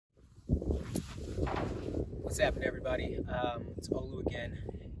What's happening, everybody? It's Olu again,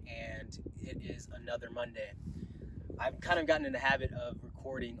 and it is another Monday. I've kind of gotten in the habit of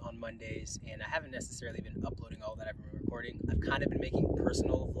recording on Mondays, and I haven't necessarily been uploading all that I've been recording. I've kind of been making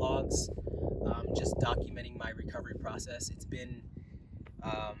personal vlogs, just documenting my recovery process. It's been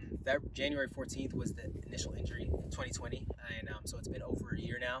January 14th was the initial injury in 2020, and so it's been over a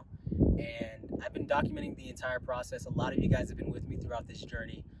year now, and I've been documenting the entire process. A lot of you guys have been with me throughout this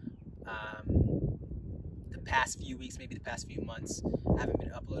journey. The past few weeks, maybe the past few months, I haven't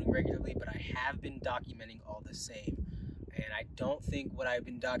been uploading regularly, but I have been documenting all the same. And I don't think what I've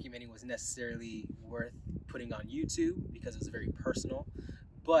been documenting was necessarily worth putting on YouTube because it was very personal.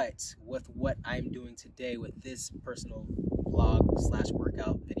 But with what I'm doing today with this personal vlog /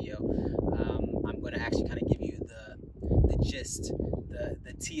 workout video, I'm going to actually kind of give you the gist,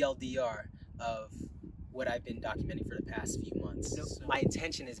 the TLDR of what I've been documenting for the past few months. So my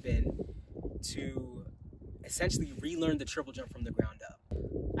intention has been to essentially relearn the triple jump from the ground up.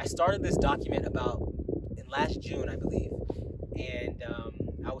 I started this document in last June, I believe, and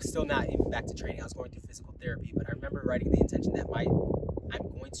I was still not even back to training. I was going through physical therapy, but I remember writing the intention that I'm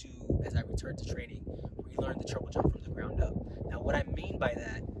going to, as I return to training, relearn the triple jump from the ground up. Now, what I mean by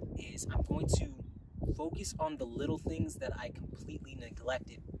that is I'm going to focus on the little things that I completely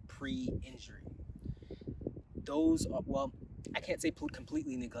neglected pre-injury. Those are, well, I can't say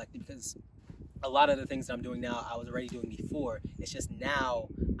completely neglected because a lot of the things that I'm doing now, I was already doing before. It's just now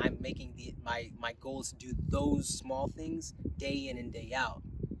I'm making my goal is to do those small things day in and day out.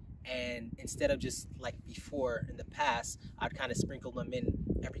 And instead of just like before in the past, I'd kind of sprinkle them in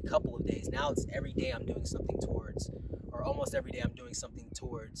every couple of days. Now it's every day I'm doing something towards, or almost every day I'm doing something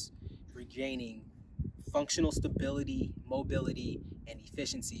towards regaining functional stability, mobility, and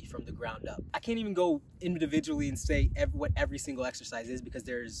efficiency from the ground up. I can't even go individually and say what every single exercise is because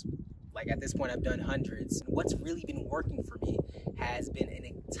there's, like, at this point I've done hundreds. What's really been working for me has been an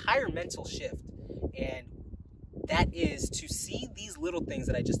entire mental shift, and that is to see these little things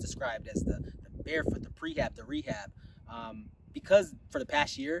that I just described as the barefoot, the prehab, the rehab, because for the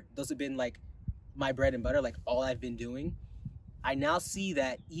past year those have been like my bread and butter, like all I've been doing. I now see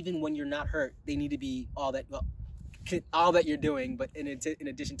that even when you're not hurt, they need to be all that you're doing, but in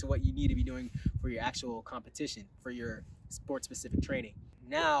addition to what you need to be doing for your actual competition, for your sport-specific training.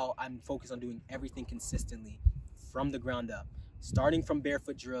 Now I'm focused on doing everything consistently from the ground up, starting from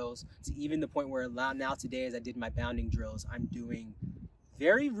barefoot drills to even the point where now today, as I did my bounding drills, I'm doing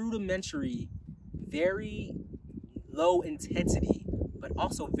very rudimentary, very low intensity, but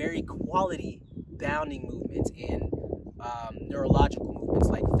also very quality bounding movements and neurological movements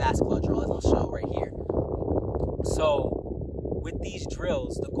like fast claw drill, as I'll show right here. So with these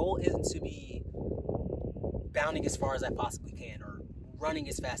drills, the goal isn't to be bounding as far as I possibly can or running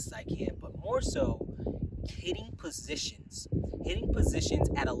as fast as I can, but more so hitting positions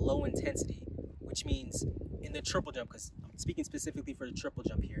at a low intensity, which means in the triple jump, because I'm speaking specifically for the triple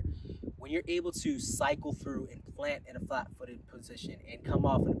jump here, when you're able to cycle through and plant in a flat-footed position and come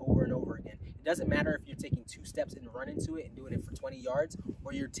off and over again, it doesn't matter if you're taking 2 steps and run into it and doing it for 20 yards,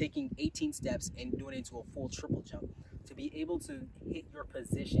 or you're taking 18 steps and doing it into a full triple jump. To be able to hit your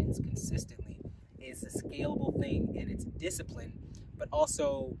positions consistently is a scalable thing, and it's discipline, but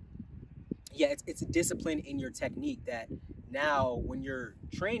also, yeah, it's a discipline in your technique that now when you're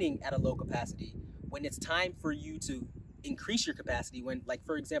training at a low capacity, when it's time for you to increase your capacity, when, like,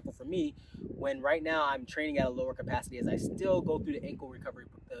 for example, for me, when right now I'm training at a lower capacity as I still go through the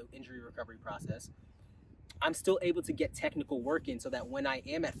injury recovery process, I'm still able to get technical work in so that when I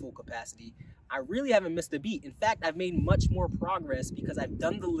am at full capacity, I really haven't missed a beat. In fact, I've made much more progress because I've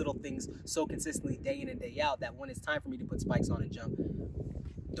done the little things so consistently day in and day out that when it's time for me to put spikes on and jump,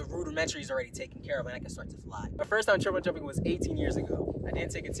 the rudimentary is already taken care of and I can start to fly. My first time triple jumping was 18 years ago. I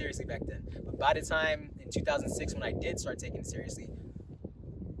didn't take it seriously back then. But by the time in 2006 when I did start taking it seriously,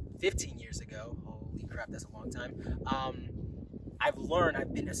 15 years ago, holy crap, that's a long time, I've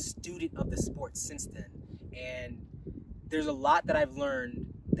been a student of the sport since then. And there's a lot that I've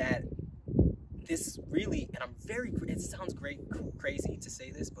learned that this really, and it sounds crazy to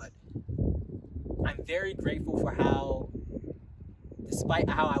say this, but I'm very grateful for how, despite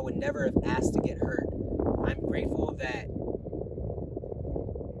how I would never have asked to get hurt, I'm grateful that,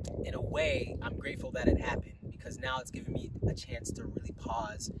 in a way, I'm grateful that it happened, because now it's given me a chance to really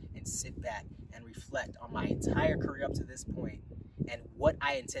pause and sit back and reflect on my entire career up to this point and what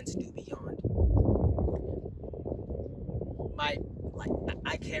I intend to do beyond.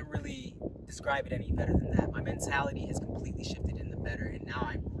 I can't really describe it any better than that. My mentality has completely shifted in the better, and now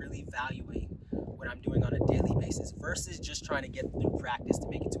I'm really valuing what I'm doing on a daily basis versus just trying to get through practice to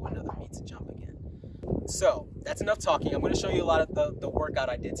make it to another meet to jump again. So that's enough talking. I'm going to show you a lot of the workout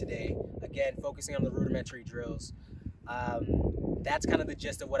I did today. Again, focusing on the rudimentary drills. That's kind of the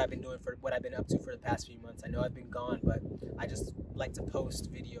gist of what I've been doing, for what I've been up to for the past few months. I know I've been gone, but I just like to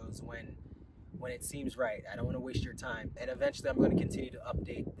post videos when it seems right. I don't want to waste your time. And eventually I'm going to continue to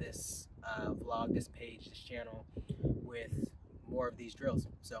update this vlog, this page, this channel with more of these drills.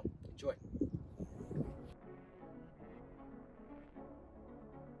 So enjoy.